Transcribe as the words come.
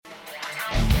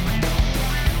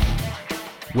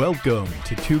Welcome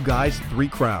to Two Guys, Three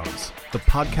Crowns, the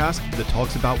podcast that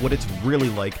talks about what it's really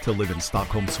like to live in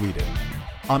Stockholm, Sweden.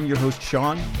 I'm your host,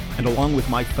 Sean, and along with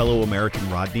my fellow American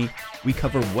Rodney, we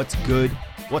cover what's good,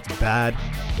 what's bad,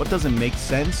 what doesn't make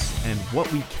sense, and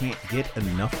what we can't get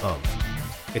enough of.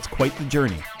 It's quite the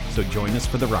journey, so join us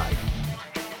for the ride.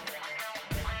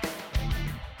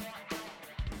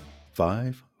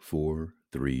 5, 4,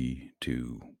 3,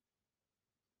 2.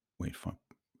 Wait, fuck.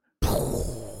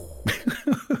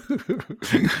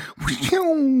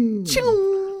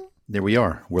 There we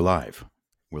are. We're live.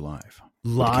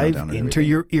 Live into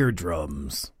your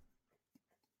eardrums.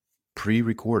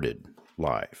 Pre-recorded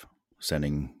live.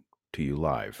 Sending to you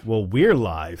live. Well, we're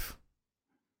live.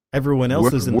 Everyone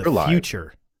else is in the live.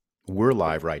 future. We're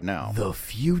live right now. The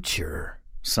future.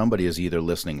 Somebody is either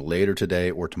listening later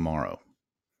today or tomorrow.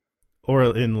 Or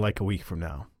in like a week from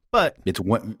now. But it's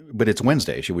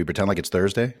Wednesday. Should we pretend like it's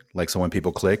Thursday? Like so when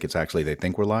people click, it's actually they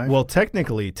think we're live? Well,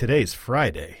 technically, today's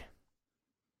Friday.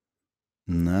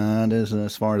 Not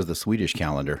as far as the Swedish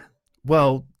calendar.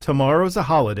 Well, tomorrow's a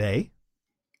holiday.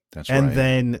 That's and right. And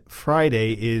then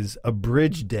Friday is a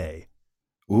bridge day.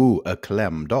 Ooh, a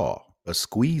klämdag. A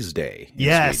squeeze day.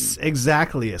 Yes, Sweden.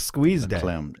 Exactly. A squeeze day.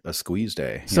 A squeeze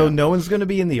day. So yeah. no one's going to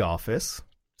be in the office.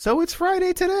 So it's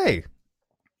Friday today.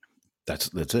 That's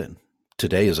it.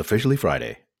 Today is officially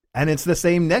Friday. And it's the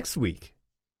same next week.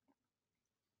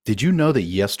 Did you know that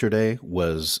yesterday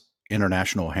was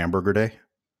International Hamburger Day?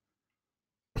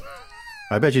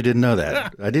 I bet you didn't know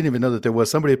that. I didn't even know that there was.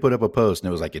 Somebody put up a post and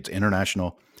it was like, it's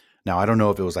International. Now, I don't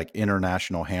know if it was like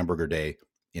International Hamburger Day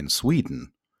in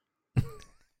Sweden.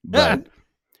 But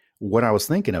what I was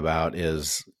thinking about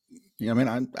is,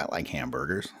 I like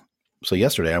hamburgers. So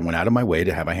yesterday I went out of my way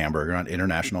to have a hamburger on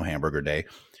International Hamburger Day.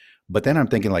 But then I'm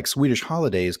thinking like Swedish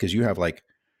holidays, because you have like,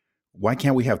 why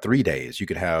can't we have 3 days? You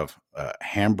could have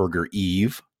Hamburger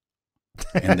Eve,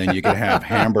 and then you could have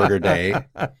Hamburger Day.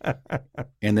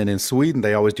 And then in Sweden,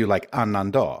 they always do like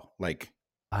annandag, like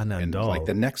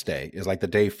the next day is like the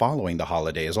day following the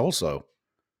holidays also.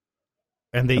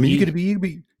 And you could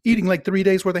be eating like 3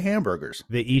 days worth of hamburgers.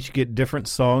 They each get different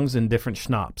songs and different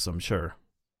schnapps, I'm sure.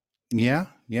 Yeah.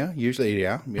 Usually,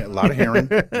 yeah. A lot of herring.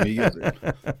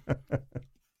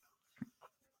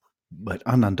 But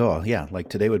annandag, yeah, like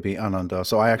today would be annandag.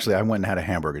 So I went and had a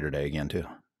hamburger today again too.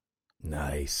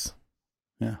 Nice.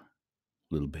 Yeah.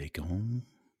 Little bacon.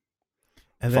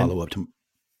 And follow up to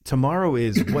tomorrow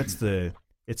is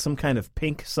it's some kind of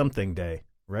pink something day,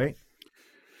 right?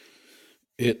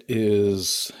 It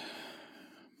is.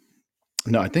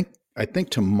 No, I think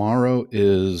tomorrow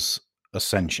is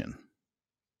Ascension.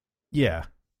 Yeah.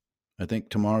 I think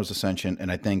tomorrow's Ascension,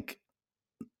 and I think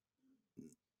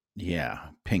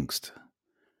Pinkst.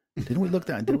 Did I look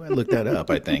that up?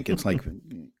 I think it's like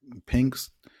Pinkst.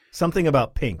 Something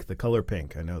about pink, the color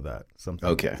pink. I know that. Something.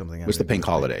 What's the pink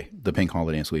holiday? The pink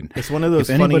holiday in Sweden. It's one of those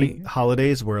funny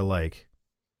holidays where like,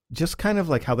 just kind of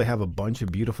like how they have a bunch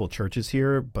of beautiful churches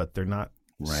here, but they're not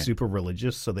super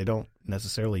religious, so they don't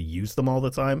necessarily use them all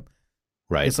the time.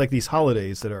 Right. It's like these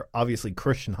holidays that are obviously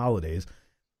Christian holidays,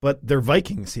 but they're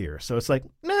Vikings here. So it's like,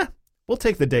 nah, we'll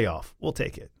take the day off. We'll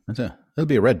take it. It'll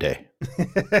be a red day.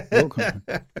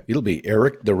 It'll be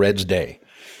Eric the Red's Day.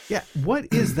 Yeah.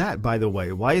 What is that, by the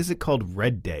way? Why is it called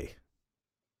Red Day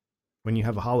when you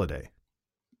have a holiday?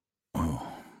 Oh,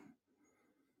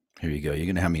 here you go. You're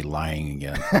going to have me lying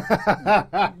again. You're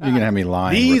going to have me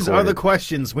lying. These are the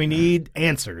questions we need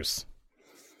answers.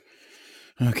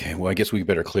 Okay, well, I guess we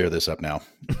better clear this up now.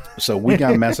 So we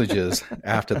got messages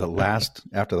after the last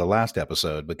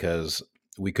episode because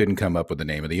we couldn't come up with the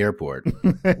name of the airport,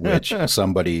 which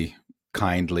somebody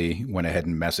kindly went ahead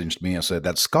and messaged me and said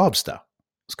that's Skavsta.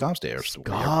 Skavsta Airport.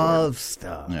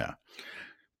 Skavsta. Yeah.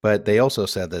 But they also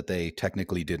said that they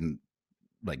technically didn't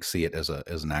like see it as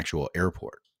an actual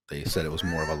airport. They said it was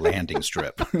more of a landing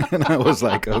strip. And I was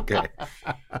like, okay.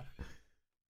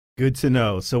 Good to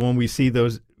know. So when we see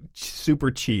those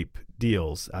super cheap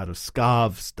deals out of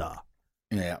Skavsta.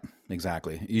 Yeah,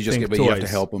 exactly. You just you have to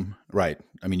help them. Right.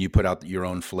 I mean, you put out your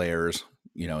own flares,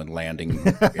 and landing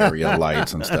area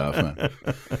lights and stuff.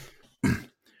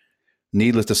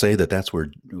 Needless to say that's where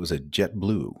it was a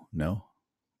JetBlue, no?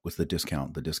 With the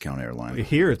discount airline.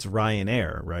 Here it's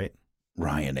Ryanair, right?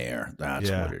 Ryanair. That's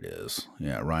what it is.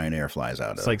 Yeah, Ryanair flies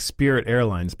out. It's like Spirit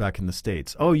Airlines back in the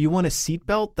States. Oh, you want a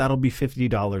seatbelt? That'll be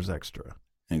 $50 extra.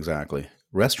 Exactly.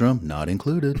 Restroom not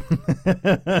included.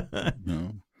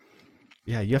 No.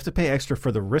 Yeah, you have to pay extra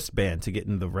for the wristband to get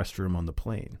in the restroom on the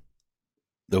plane.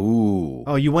 Ooh.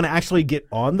 Oh, you want to actually get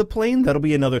on the plane? That'll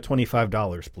be another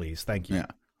 $25, please. Thank you. Yeah.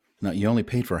 No, you only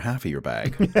paid for half of your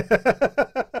bag.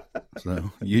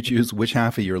 So you choose which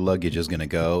half of your luggage is going to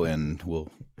go, and we'll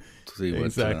see what.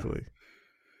 Exactly.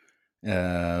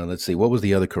 Let's see. What was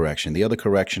the other correction? The other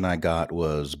correction I got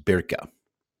was Birka.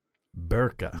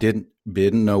 Birka.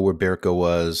 Didn't know where Birka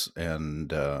was,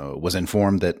 and was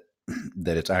informed that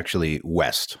it's actually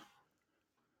west.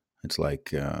 It's like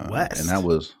West, and that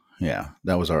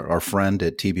was our friend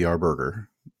at TBR Burger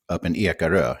up in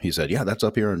Ekerö. He said, "Yeah, that's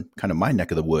up here in kind of my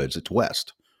neck of the woods. It's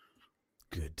west."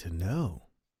 Good to know.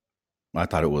 I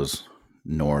thought it was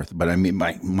north, but I mean,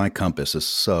 my compass is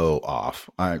so off.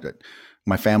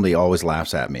 My family always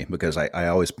laughs at me because I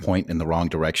always point in the wrong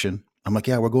direction. I'm like,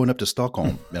 yeah, we're going up to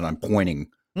Stockholm, and I'm pointing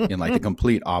in like the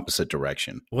complete opposite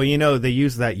direction. Well, they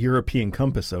use that European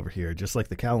compass over here, just like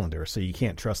the calendar, so you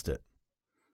can't trust it.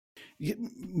 Yeah,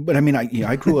 but I mean,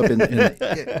 I grew up in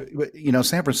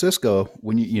San Francisco.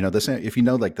 When if you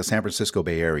know like the San Francisco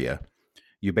Bay Area,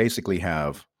 you basically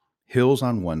have hills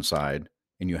on one side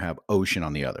and you have ocean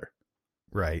on the other.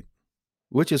 Right.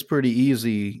 Which is pretty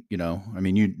easy, I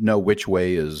mean, which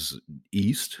way is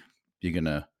east. You're going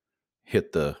to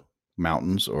hit the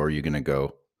mountains, or you're going to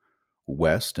go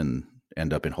west and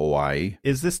end up in Hawaii.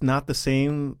 Is this not the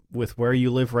same with where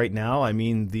you live right now? I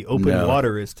mean, the open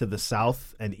water is to the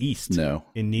south and east. No,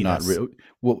 in Nidäs. Not really.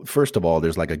 Well, first of all,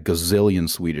 there's like a gazillion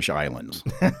Swedish islands.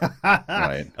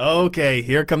 Right. Okay,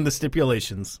 here come the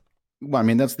stipulations. Well, I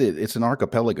mean, it's an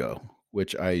archipelago,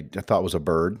 which I thought was a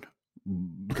bird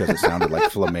because it sounded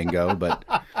like flamingo, but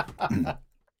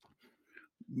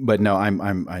no,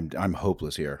 I'm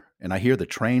hopeless here. And I hear the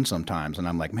train sometimes, and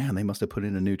I'm like, man, they must have put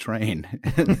in a new train.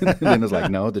 And then it's like,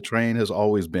 no, the train has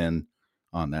always been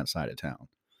on that side of town.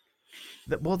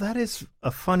 Well, that is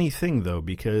a funny thing, though,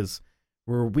 because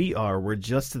where we are, we're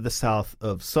just to the south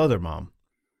of Södermalm.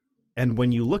 And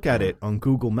when you look at it on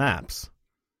Google Maps,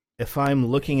 if I'm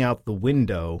looking out the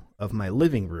window of my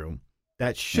living room,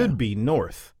 that should be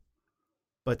north.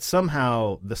 But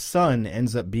somehow the sun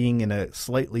ends up being in a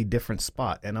slightly different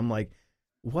spot. And I'm like,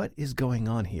 what is going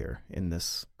on here in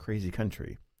this crazy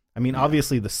country? I mean,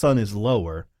 obviously the sun is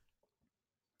lower,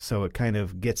 so it kind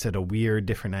of gets at a weird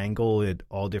different angle at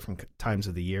all different times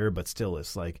of the year, but still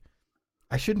it's like,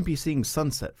 I shouldn't be seeing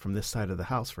sunset from this side of the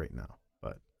house right now.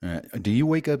 But do you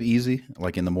wake up easy,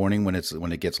 like in the morning when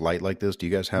it gets light like this? Do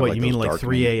you guys have what, you mean like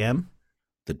 3 a.m.?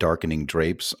 The darkening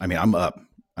drapes? I mean, I'm up.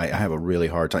 I have a really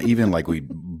hard time. Even like we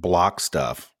block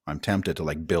stuff, I'm tempted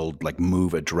to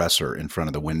move a dresser in front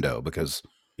of the window because.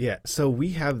 Yeah. So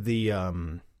we have the,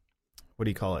 what do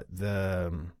you call it?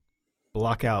 The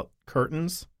block out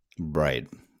curtains. Right.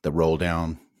 The roll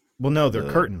down. Well, no, they're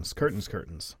curtains.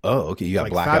 Oh, okay. You got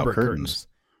like blackout fabric curtains.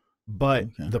 But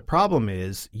the problem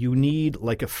is you need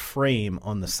like a frame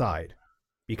on the side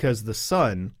because the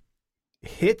sun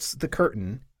hits the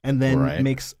curtain and then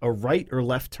makes a right or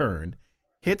left turn,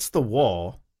 hits the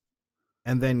wall,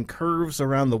 and then curves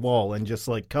around the wall and just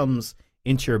like comes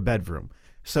into your bedroom.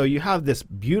 So you have this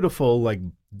beautiful like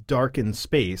darkened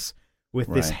space with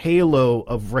this halo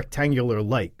of rectangular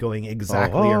light going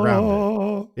exactly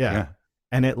around it. Yeah.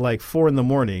 And at like 4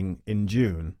 a.m. in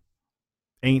June,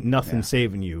 ain't nothing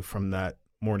saving you from that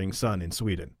morning sun in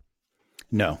Sweden.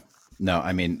 No.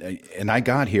 I mean, and I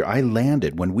got here,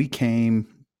 when we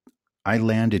came, I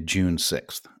landed June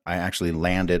 6th. I actually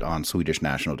landed on Swedish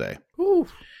National Day. Ooh.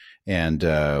 And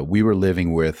we were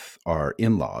living with our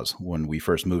in-laws when we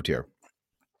first moved here.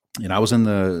 And I was in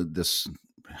this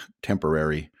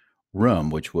temporary room,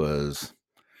 which was,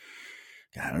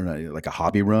 I don't know, like a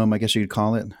hobby room, I guess you could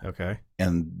call it. Okay.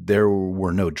 And there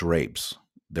were no drapes.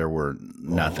 There were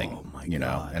nothing, oh my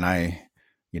God. and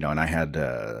I had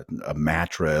a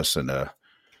mattress and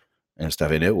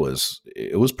stuff. And it was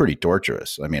pretty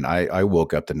torturous. I mean, I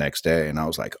woke up the next day and I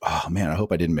was like, oh man, I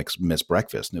hope I didn't miss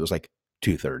breakfast. And it was like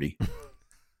 2:30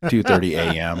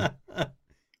 a.m.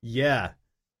 Yeah.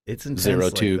 It's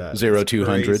intense.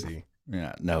 0200.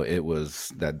 Yeah, no, it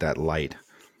was that light.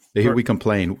 Here we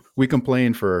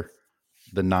complain for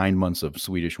the 9 months of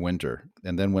Swedish winter,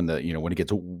 and then when it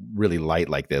gets really light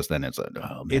like this, then it's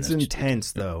it's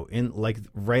intense though. In like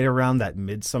right around that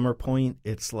midsummer point,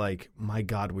 it's like, my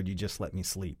God, would you just let me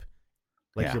sleep?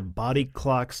 Like your body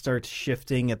clock starts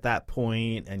shifting at that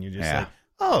point, and you're just like,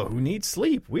 oh, who needs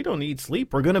sleep? We don't need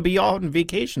sleep. We're gonna be on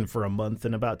vacation for a month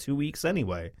in about 2 weeks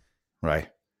anyway. Right.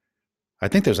 I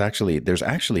think there's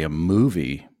actually a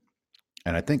movie,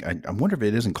 and I wonder if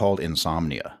it isn't called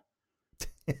Insomnia.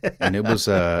 And it was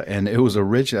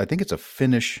original. I think it's a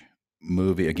Finnish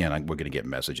movie. Again, we're going to get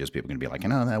messages. People are going to be like,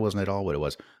 no, that wasn't at all what it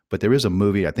was. But there is a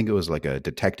movie. I think it was like a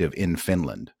detective in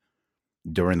Finland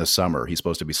during the summer. He's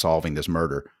supposed to be solving this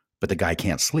murder, but the guy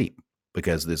can't sleep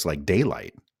because there's like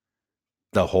daylight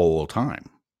the whole time.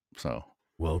 So,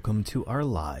 welcome to our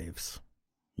lives.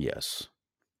 yes.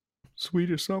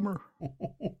 Swedish summer.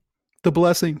 The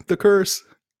blessing, the curse.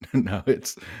 No,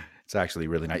 it's actually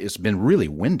really nice. It's been really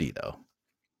windy though.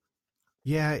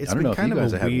 Yeah, it's I don't been know if kind you of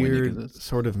guys a have windy, 'cause weird it's-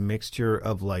 sort of mixture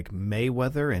of like May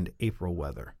weather and April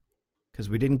weather. Because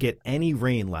we didn't get any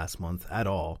rain last month at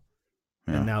all.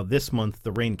 Yeah. And now this month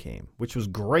the rain came, which was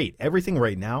great. Everything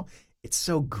right now, it's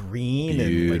so green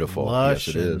Beautiful. and like lush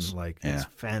Yes, it is. and like Yeah. it's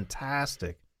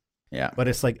fantastic. Yeah. But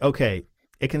it's like, okay,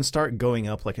 it can start going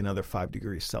up like another 5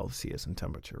 degrees Celsius in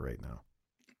temperature right now.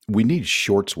 We need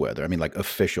shorts weather. I mean, like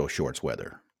official shorts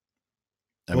weather.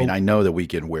 I mean, Well- I know that we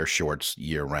can wear shorts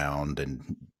year round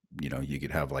and, you know, you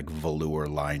could have like velour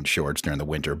lined shorts during the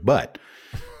winter, but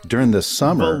during the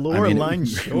summer, Velour-lined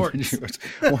shorts.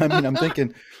 Well, I mean, I'm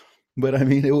thinking, but I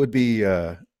mean, it would be,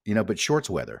 you know, but shorts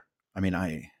weather. I mean,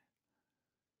 I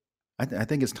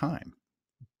think it's time,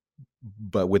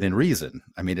 but within reason.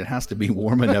 I mean, it has to be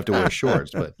warm enough to wear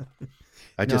shorts, but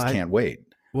I No, just can't wait.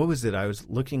 What was it? I was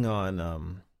looking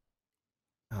on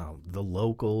the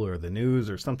local or the news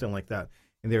or something like that.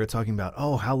 And they were talking about,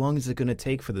 how long is it going to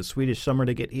take for the Swedish summer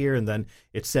to get here? And then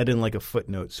it said in like a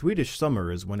footnote, Swedish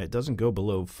summer is when it doesn't go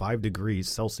below 5 degrees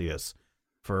Celsius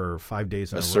for 5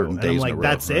 days in a row. certain And days I'm in like, a row,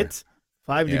 that's right? it?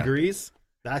 5 Yeah. degrees?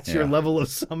 That's your Yeah. level of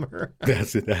summer?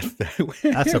 That's it. That's that.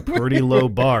 That's a pretty low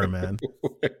bar, man.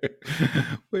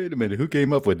 Wait a minute. Who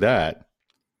came up with that?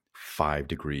 5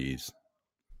 degrees.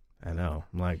 I know.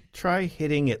 I'm like, try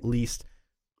hitting at least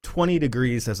 20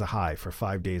 degrees as a high for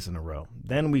 5 days in a row.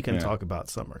 Then we can Yeah. talk about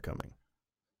summer coming.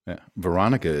 Yeah.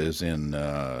 Veronica is in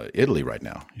Italy right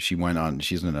now. She's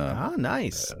in a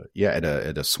Nice. at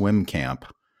a swim camp,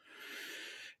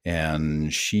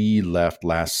 and she left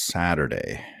last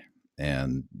Saturday.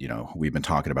 And you know, we've been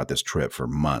talking about this trip for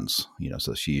months. You know,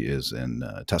 so she is in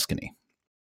Tuscany.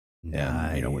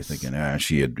 And you know, we're thinking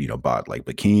she had bought like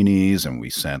bikinis, and we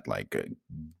sent like a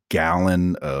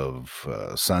gallon of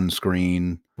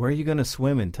sunscreen. Where are you going to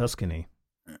swim in Tuscany?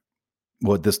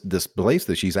 Well, this place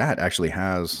that she's at actually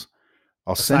has.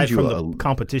 I'll Aside send you from the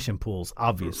competition pools,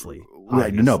 obviously.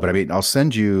 Right, no, but I mean, I'll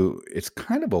send you. It's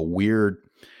kind of a weird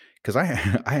because I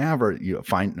have her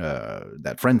find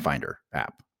that Friend Finder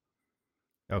app.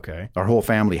 Okay. Our whole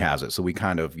family has it, so we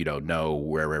kind of know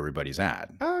where everybody's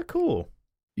at. Ah, cool.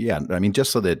 Yeah, I mean,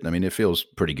 just so that it feels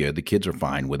pretty good. The kids are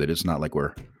fine with it. It's not like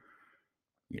we're,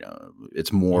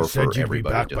 it's more for everybody. Be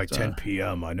back by just, 10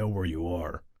 p.m. I know where you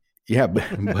are. Yeah,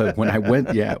 but when I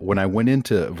went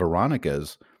into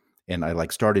Veronica's and I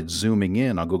like started zooming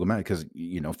in on Google Maps because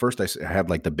first I had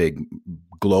like the big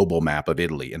global map of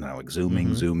Italy, and I like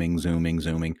zooming,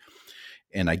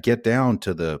 and I get down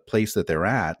to the place that they're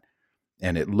at,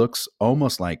 and it looks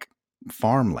almost like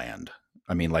farmland.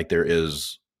 I mean, like there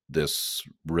is this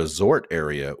resort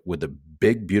area with a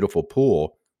big, beautiful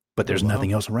pool, but there's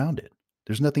nothing else around it.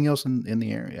 There's nothing else in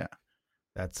the area.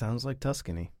 That sounds like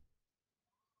Tuscany.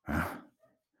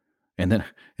 And then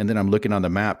I'm looking on the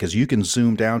map because you can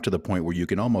zoom down to the point where you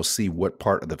can almost see what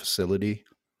part of the facility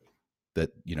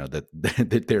that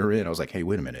that they're in. I was like, hey,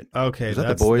 wait a minute. Okay, is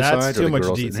that the boys' side too or the much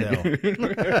girls' detail.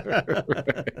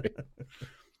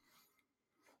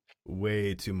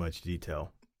 Way too much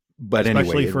detail. But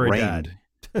especially anyway, for it a rained.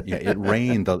 dad. It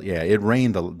rained. It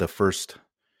rained the first. I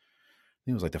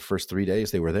think it was like the first 3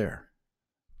 days they were there.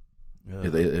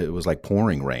 It was like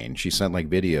pouring rain. She sent like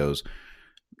videos.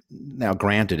 Now,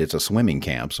 granted, it's a swimming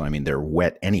camp, so I mean they're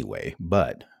wet anyway.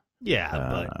 But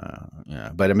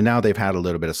but I mean now they've had a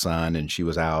little bit of sun, and she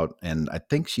was out, and I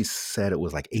think she said it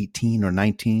was like 18 or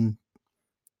 19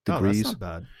 degrees. That's not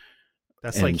bad.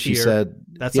 That's and like she here. said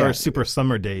That's our super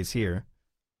summer days here.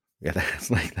 Yeah, that's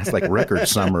like record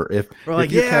summer. If we're like,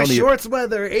 shorts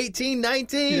weather, 18,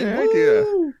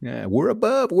 19. Yeah, we're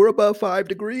above 5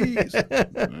 degrees.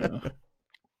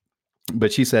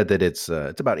 But she said that it's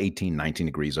about 18, 19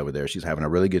 degrees over there. She's having a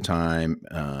really good time.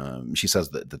 She says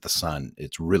that the sun,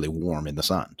 it's really warm in the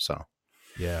sun. So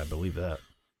yeah, I believe that.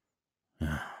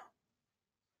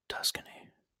 Tuscany.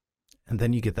 And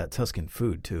then you get that Tuscan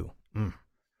food too.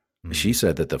 She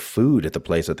said that the food at the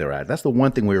place that they're at, that's the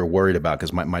one thing we were worried about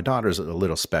because my daughter's a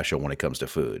little special when it comes to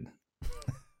food.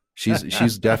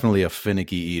 She's definitely a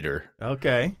finicky eater.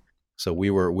 Okay. So we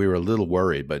were a little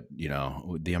worried, but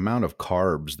the amount of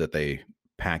carbs that they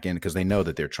pack in because they know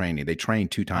that they're training. They train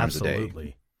 2 times a day.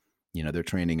 Absolutely. They're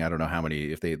training. I don't know how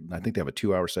many. I think they have a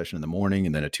 2-hour session in the morning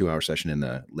and then a 2-hour session in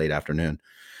the late afternoon.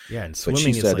 Yeah, and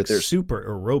swimming is like super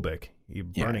aerobic. You're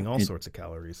burning all sorts of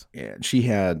calories. Yeah, she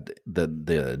had the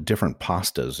different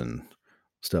pastas and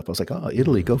stuff. I was like, oh,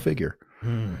 Italy, go figure.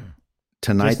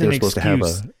 Tonight they're supposed to have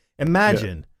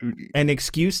Imagine an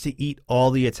excuse to eat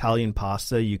all the Italian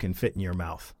pasta you can fit in your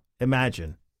mouth.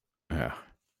 Imagine. Yeah.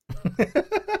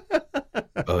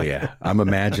 Oh yeah, I'm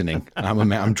imagining.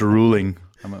 I'm drooling.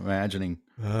 I'm imagining.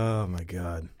 Oh my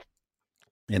God.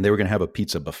 And they were going to have a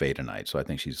pizza buffet tonight, so I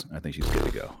think she's good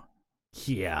to go.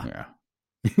 Yeah.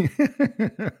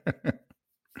 Yeah.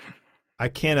 I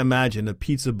can't imagine a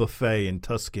pizza buffet in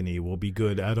Tuscany will be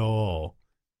good at all.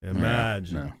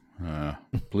 Imagine. No.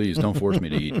 Please don't force me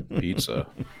to eat pizza.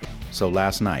 So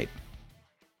last night,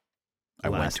 I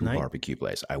went to a barbecue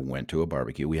place. I went to a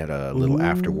barbecue. We had a little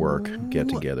after work get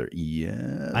together.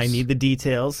 Yes. I need the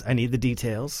details.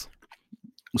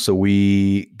 So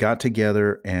we got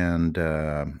together and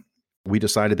we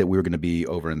decided that we were going to be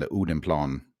over in the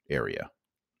Odenplan area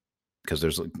because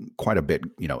there's quite a bit,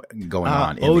 going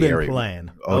on in the area. Odenplan,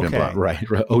 okay. Right.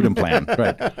 Odenplan,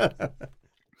 right.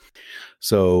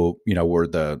 So, we're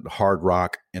the Hard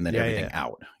Rock and then everything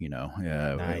out,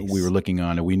 Nice. We were looking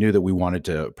on and we knew that we wanted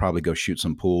to probably go shoot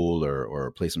some pool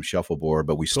or play some shuffleboard,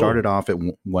 but we started off at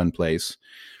one place,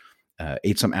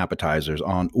 ate some appetizers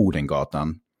on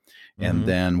Odengatan. And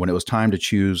then when it was time to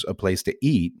choose a place to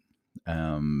eat,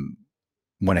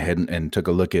 went ahead and took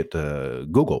a look at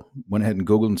Google, went ahead and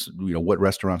Googled, what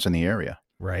restaurants in the area.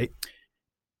 Right.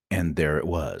 And there it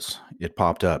was. It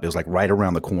popped up. It was like right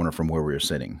around the corner from where we were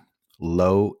sitting.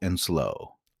 Low and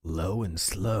Slow. Low and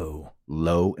Slow.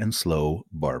 Low and Slow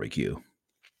barbecue.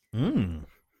 It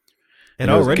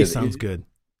already sounds good.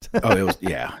 Oh, it was,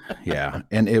 yeah.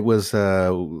 And it was,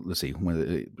 let's see,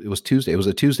 it was Tuesday. It was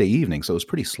a Tuesday evening, so it was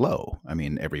pretty slow. I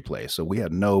mean, every place. So we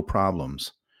had no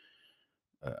problems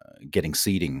getting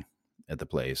seating at the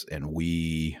place. And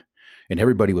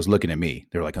everybody was looking at me.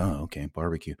 They were like, oh, okay,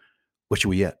 barbecue. What should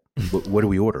we get? What do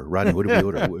we order? Rodney, what do we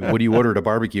order? What do you order at a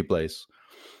barbecue place?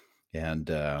 And,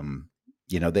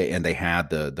 they had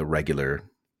the regular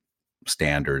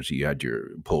standards. You had your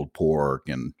pulled pork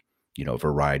and, a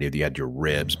variety of, you had your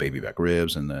ribs, baby back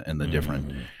ribs and the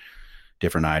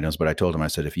different items. But I told him, I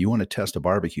said, if you want to test a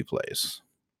barbecue place,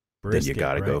 then you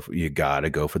got to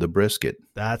go for the brisket.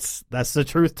 That's the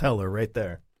truth teller right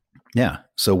there. Yeah.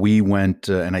 So we went,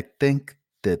 and I think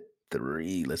that there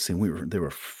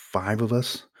were 5 of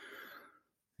us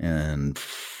and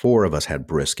 4 of us had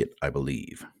brisket, I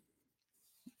believe.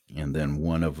 And then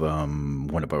one of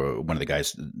the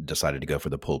guys decided to go for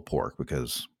the pulled pork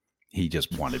because he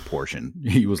just wanted portion.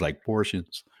 He was like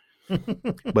portions,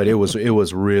 but it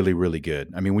was really, really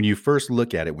good. I mean, when you first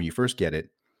look at it, when you first get it,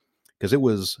 because it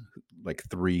was like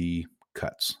 3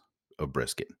 cuts of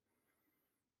brisket,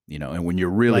 and when you're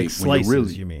really, like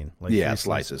slices, you mean? Like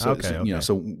slices. So, okay.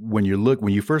 So when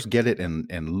you first get it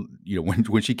and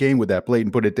when she came with that plate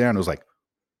and put it down, it was like,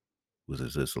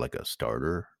 is this like a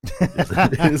starter?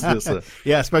 Is this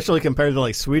yeah, especially compared to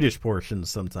like Swedish portions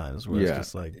sometimes where it's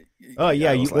just like, oh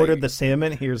yeah, you ordered the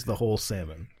salmon, here's the whole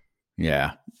salmon.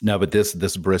 Yeah. No, but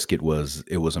this brisket was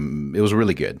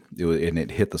really good. And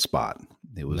it hit the spot.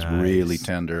 It was really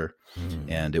tender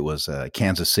and it was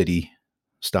Kansas City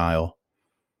style.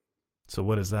 So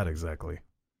what is that exactly?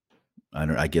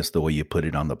 I guess the way you put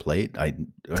it on the plate. I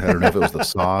don't know if it was the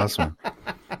sauce or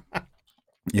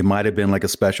it might have been like a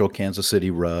special Kansas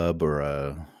City rub or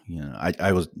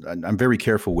I'm very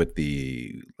careful with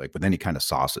with any kind of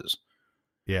sauces.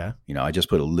 Yeah. I just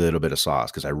put a little bit of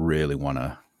sauce because I really want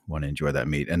to enjoy that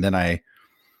meat. And then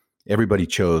everybody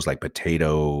chose like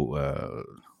potato,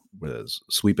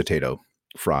 sweet potato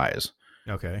fries.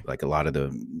 Okay. Like a lot of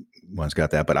the ones got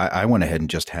that, but I went ahead and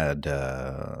just had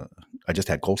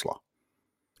coleslaw.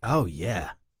 Oh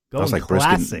yeah. I was like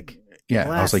classic. Brisket. Yeah.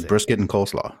 Classic. I was like brisket and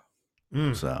coleslaw.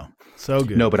 So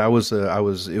good. No, but it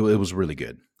was really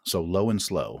good. So Low and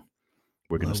Slow,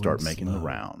 we're going to start making the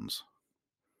rounds.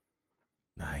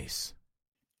 Nice.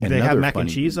 Did they have mac and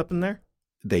cheese up in there?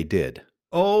 They did.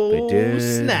 Oh, they did.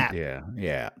 Snap.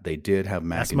 Yeah. They did have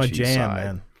mac That's and cheese. That's my jam, side.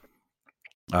 Man.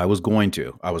 I was going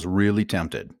to. I was really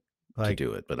tempted to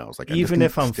do it, but I was like, even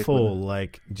if I'm full,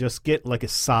 like just get like a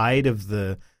side of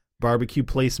the barbecue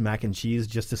place mac and cheese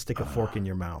just to stick a fork in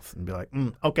your mouth and be like,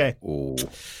 okay. Oh.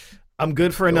 I'm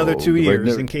good for another 2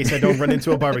 years in case I don't run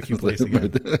into a barbecue place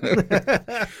again.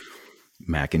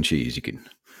 Mac and cheese, you can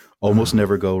almost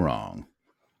never go wrong.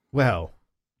 Well,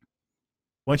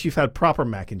 once you've had proper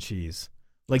mac and cheese,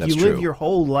 like that's you live true. your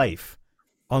whole life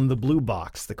on the Blue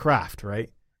Box, the Kraft,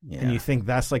 right? Yeah. And you think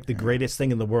that's like the greatest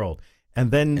thing in the world. And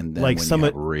then like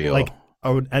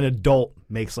an adult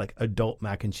makes like adult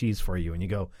mac and cheese for you and you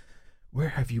go, where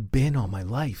have you been all my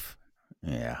life?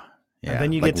 Yeah. And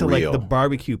then you get to like the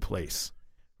barbecue place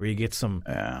where you get some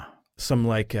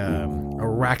like a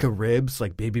rack of ribs,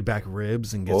 like baby back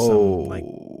ribs, and get some like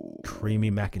creamy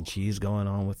mac and cheese going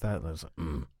on with that. I was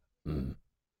like,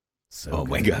 so oh good.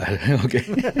 my God. Okay.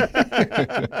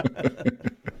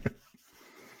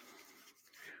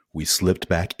 We slipped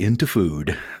back into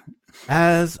food.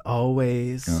 As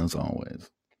always. As always.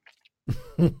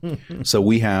 So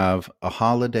we have a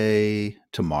holiday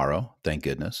tomorrow, thank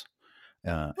goodness.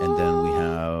 And then we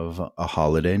have a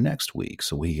holiday next week.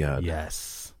 So we got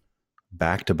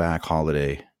back-to-back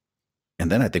holiday.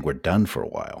 And then I think we're done for a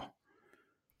while.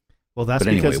 Well, that's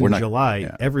because in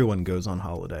July, everyone goes on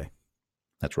holiday.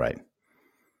 That's right.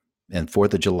 And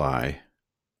 4th of July,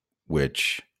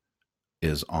 which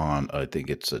is on, I think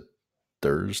it's a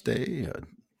Thursday. I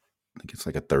think it's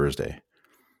like a Thursday.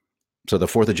 So the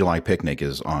 4th of July picnic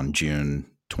is on June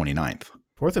 29th.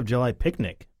 4th of July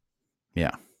picnic?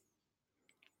 Yeah.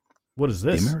 What is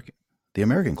this? The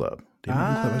American Club. The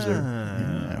American Club is their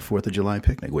 4th of July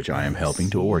picnic, which I am helping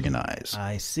to organize.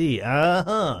 I see.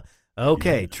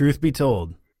 Okay, truth be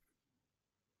told.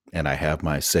 And I have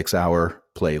my 6-hour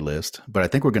playlist, but I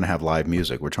think we're going to have live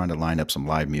music. We're trying to line up some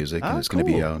live music, and it's going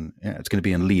to be on. Yeah, it's going to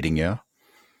be in Leadinga.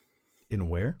 In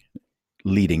where?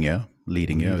 Leadinga.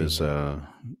 Leadinga is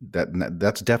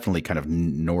that's definitely kind of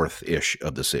north-ish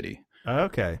of the city.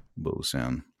 Okay.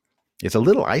 Busan. It's a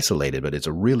little isolated, but it's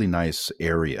a really nice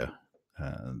area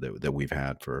that we've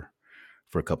had for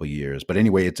a couple of years. But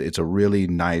anyway, it's a really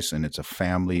nice, and it's a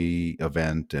family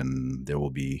event, and there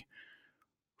will be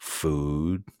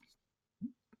food.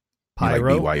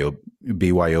 Pyro?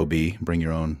 BYOB, bring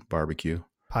your own barbecue.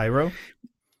 Pyro?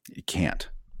 You can't.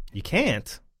 You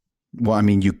can't? Well, I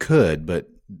mean, you could, but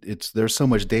there's so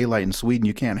much daylight in Sweden,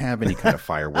 you can't have any kind of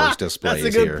fireworks displays.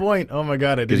 That's a good here. point. Oh my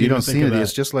God, I didn't you even don't think see of it. that.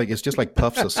 It's just like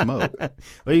puffs of smoke.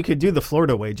 Well, you could do the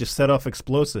Florida way, just set off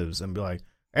explosives and be like,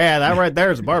 "Yeah, that right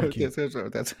there is a barbecue."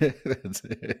 That's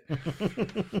it.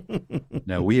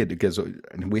 No,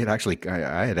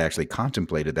 I had actually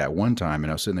contemplated that one time,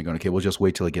 and I was sitting there going, "Okay, we'll just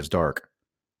wait till it gets dark."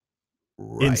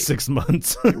 Right. In 6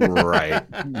 months. Right.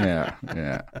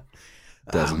 Yeah.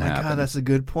 Doesn't happen. God, that's a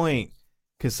good point.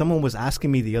 Because someone was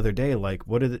asking me the other day, like,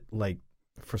 what is it like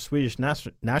for Swedish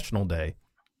National Day?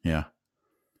 Yeah.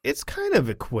 It's kind of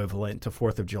equivalent to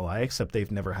 4th of July, except they've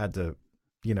never had to,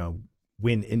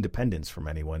 win independence from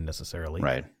anyone necessarily.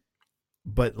 Right.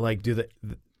 But like,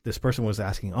 this person was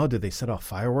asking, do they set off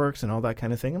fireworks and all that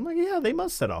kind of thing? I'm like, yeah, they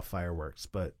must set off fireworks,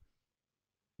 but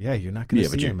yeah, you're not going to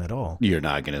see them at all. You're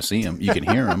not going to see them. You can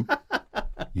hear them.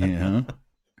 Yeah.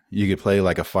 You could play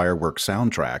like a fireworks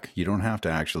soundtrack. You don't have to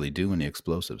actually do any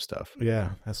explosive stuff.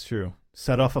 Yeah, that's true.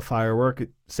 Set off a firework,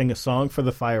 sing a song for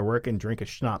the firework, and drink a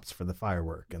schnapps for the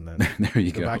firework, and then there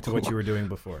you go. Back to what you were doing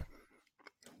before.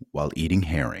 While eating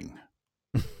herring.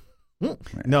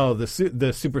 No,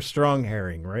 the super strong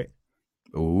herring, right?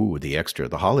 Ooh, the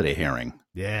holiday herring.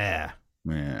 Yeah.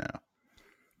 Yeah.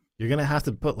 You're going to have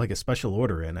to put like a special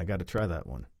order in. I got to try that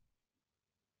one.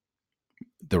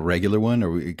 The regular one?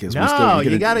 Or you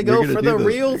got to go for the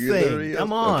real thing.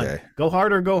 Come on. Okay. Go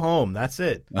hard or go home. That's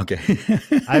it. Okay.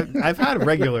 I've had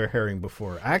regular herring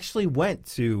before. I actually went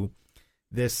to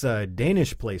this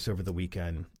Danish place over the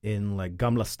weekend in like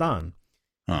Gamla Stan.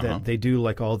 That they do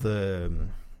like all the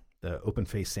open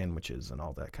face sandwiches and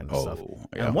all that kind of stuff.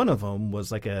 Yeah. And one of them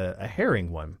was like a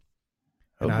herring one.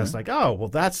 And I was like, oh, well,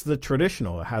 that's the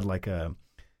traditional. It had like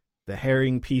the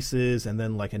herring pieces and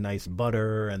then like a nice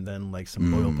butter and then like some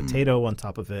boiled potato on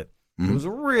top of it. It was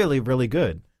really, really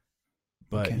good.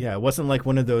 But yeah, it wasn't like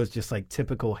one of those just like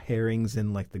typical herrings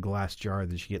in like the glass jar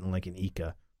that you get in like an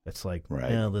Ica. It's like,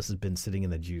 this has been sitting in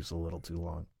the juice a little too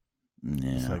long.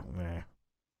 Yeah. It's like, meh.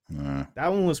 That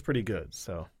one was pretty good.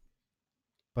 So,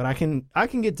 but I can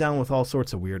get down with all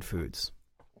sorts of weird foods.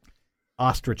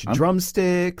 Ostrich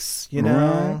drumsticks,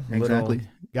 Right, exactly.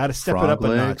 Got to step it up a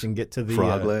notch and get to the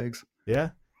frog legs. Yeah,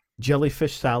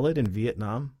 jellyfish salad in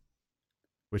Vietnam,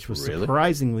 which was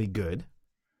surprisingly good.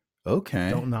 Okay,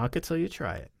 don't knock it till you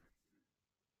try it.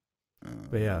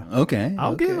 But yeah, okay.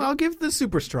 I'll give the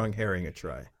super strong herring a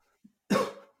try.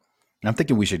 I'm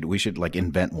thinking we should like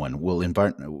invent one. We'll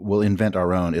invent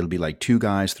our own. It'll be like 2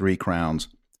 guys, 3 crowns,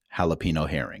 jalapeno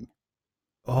herring.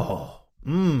 Oh,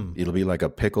 It'll be like a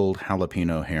pickled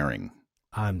jalapeno herring.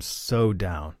 I'm so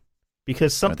down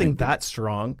because something that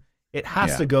strong, it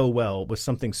has to go well with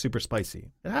something super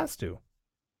spicy. It has to,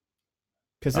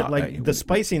 because the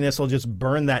spiciness will just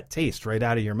burn that taste right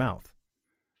out of your mouth.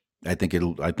 I think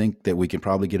that we can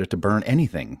probably get it to burn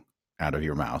anything out of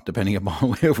your mouth, depending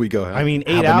upon if we go. I mean,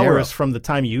 8 hours from the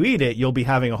time you eat it, you'll be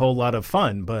having a whole lot of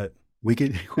fun. But we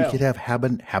could have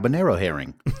habanero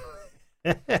herring.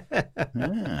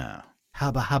 Yeah.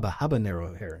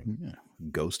 Habanero herring. Yeah.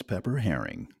 Ghost pepper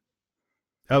herring.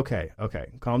 Okay.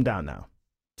 Calm down now.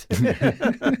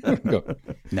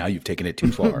 Now you've taken it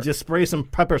too far. Just spray some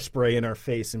pepper spray in our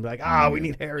face and be like, we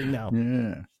need Harry now.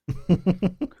 Yeah.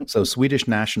 So Swedish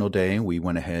National Day, we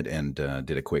went ahead and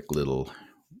did a quick little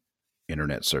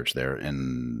internet search there,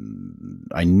 and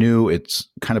I knew it's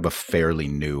kind of a fairly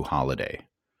new holiday.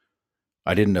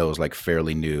 I didn't know it was like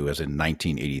fairly new as in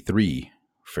 1983,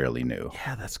 fairly new.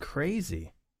 Yeah, that's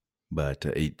crazy. But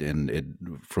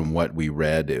from what we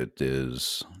read, it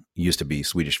used to be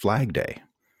Swedish Flag Day.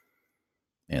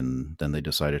 And then they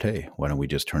decided, hey, why don't we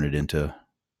just turn it into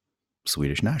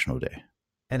Swedish National Day?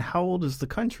 And how old is the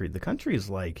country? The country is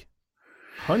like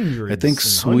hundreds. I think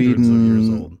Sweden, hundreds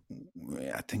of years old.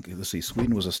 I think, let's see,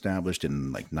 Sweden was established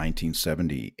in like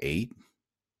 1978.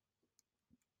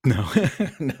 No,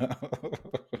 no.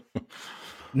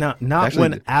 Not Actually,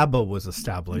 when ABBA was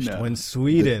established, when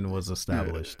Sweden was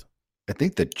established. I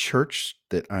think the church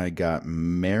that I got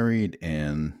married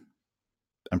in,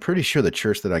 I'm pretty sure the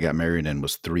church that I got married in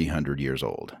was 300 years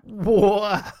old.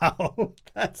 Wow.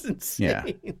 That's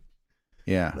insane.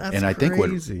 Yeah. That's and I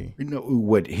crazy. think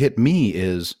what hit me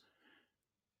is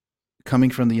coming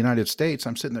from the United States,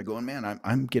 I'm sitting there going, man,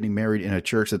 I'm getting married in a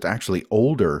church that's actually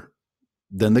older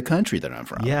than the country that I'm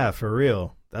from. Yeah, for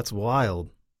real. That's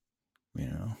wild.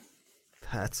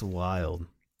 That's wild.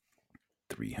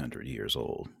 300 years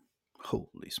old.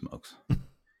 Holy smokes.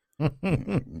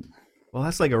 Well,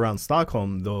 that's like around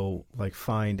Stockholm, though, like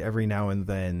find every now and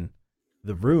then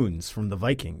the runes from the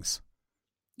Vikings.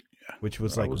 Yeah. Which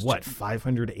was like,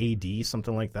 500 AD,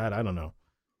 something like that? I don't know.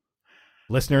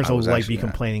 Listeners will be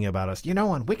complaining about us.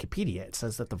 On Wikipedia, it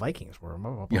says that the Vikings were.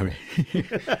 Blah, blah, blah.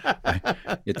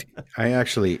 I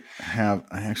actually have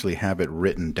it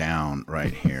written down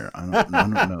right here. I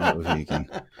don't know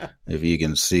if you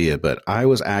can see it, but I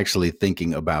was actually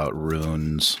thinking about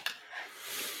runes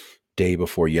day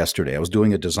before yesterday. I was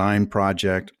doing a design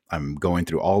project. I'm going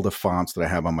through all the fonts that I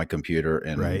have on my computer,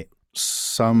 and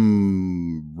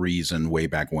some reason way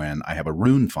back when I have a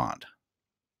rune font.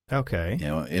 Okay.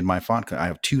 In my font, I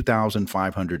have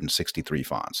 2,563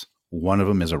 fonts. One of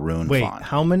them is a rune font. Wait,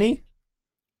 how many?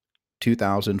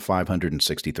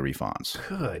 2,563 fonts.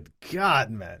 Good God,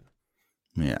 man.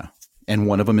 Yeah. And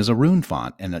one of them is a rune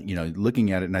font. And,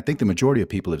 looking at it, and I think the majority of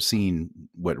people have seen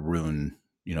what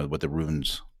the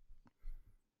runes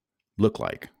look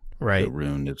like. Right. The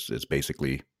rune, it's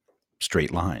basically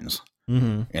straight lines.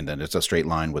 Mm-hmm. And then it's a straight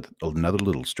line with another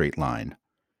little straight line.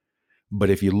 But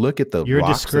if you look at your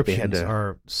rocks descriptions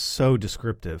are so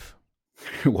descriptive.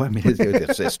 Well, I mean,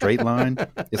 it's a straight line.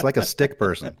 It's like a stick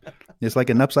person. It's like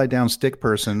an upside down stick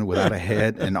person without a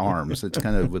head and arms. It's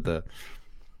kind of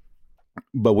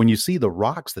but when you see the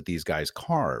rocks that these guys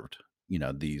carved,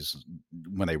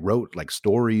 when they wrote like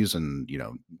stories and,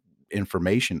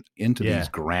 information into these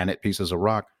granite pieces of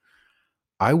rock,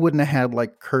 I wouldn't have had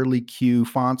like curly Q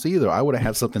fonts either. I would have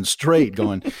had something straight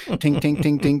going tink, tink,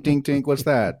 tink, tink, tink, tink. What's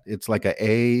that? It's like a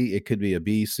A. It could be a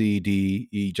B, C, D,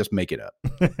 E. Just make it up.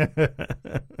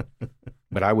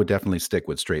 But I would definitely stick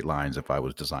with straight lines if I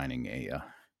was designing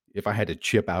if I had to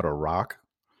chip out a rock.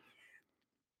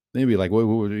 They'd be like, what,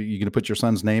 are you going to put your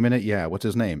son's name in it? Yeah. What's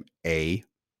his name? A.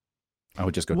 I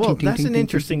would just go. Well, tink, tink, that's tink, an tink,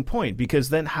 interesting point, because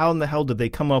then how in the hell did they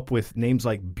come up with names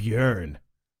like Björn?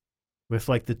 With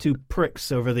like the two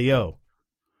pricks over the O.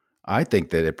 I think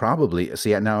that it probably,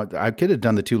 now I could have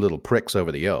done the two little pricks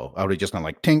over the O. I would have just gone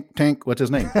like, tink, tink, what's his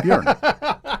name? Björn.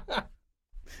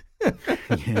 That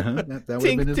would have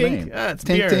been his name. That's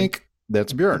tink, Björn. tink,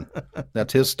 that's Björn.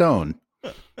 That's his stone.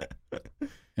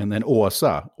 And then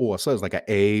Åsa. Åsa is like an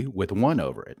A with one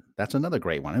over it. That's another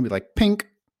great one. It'd be like pink.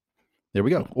 There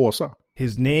we go. Åsa.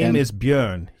 His name is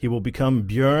Björn. He will become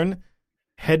Björn,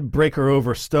 head breaker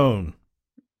over stone.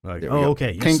 Like,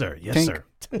 okay. Yes, tink, sir. Yes, tink. sir.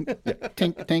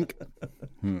 Tink,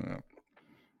 tink.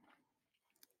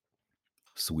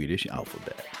 Swedish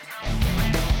alphabet.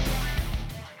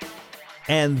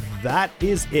 And that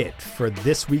is it for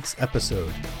this week's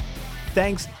episode.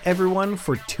 Thanks, everyone,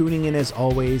 for tuning in as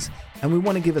always. And we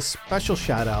want to give a special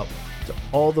shout out to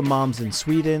all the moms in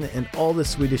Sweden and all the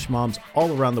Swedish moms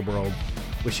all around the world.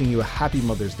 Wishing you a happy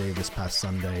Mother's Day this past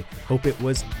Sunday. Hope it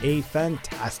was a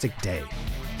fantastic day.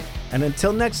 And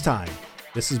until next time,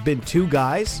 this has been 2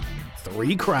 Guys,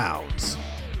 3 Crowns.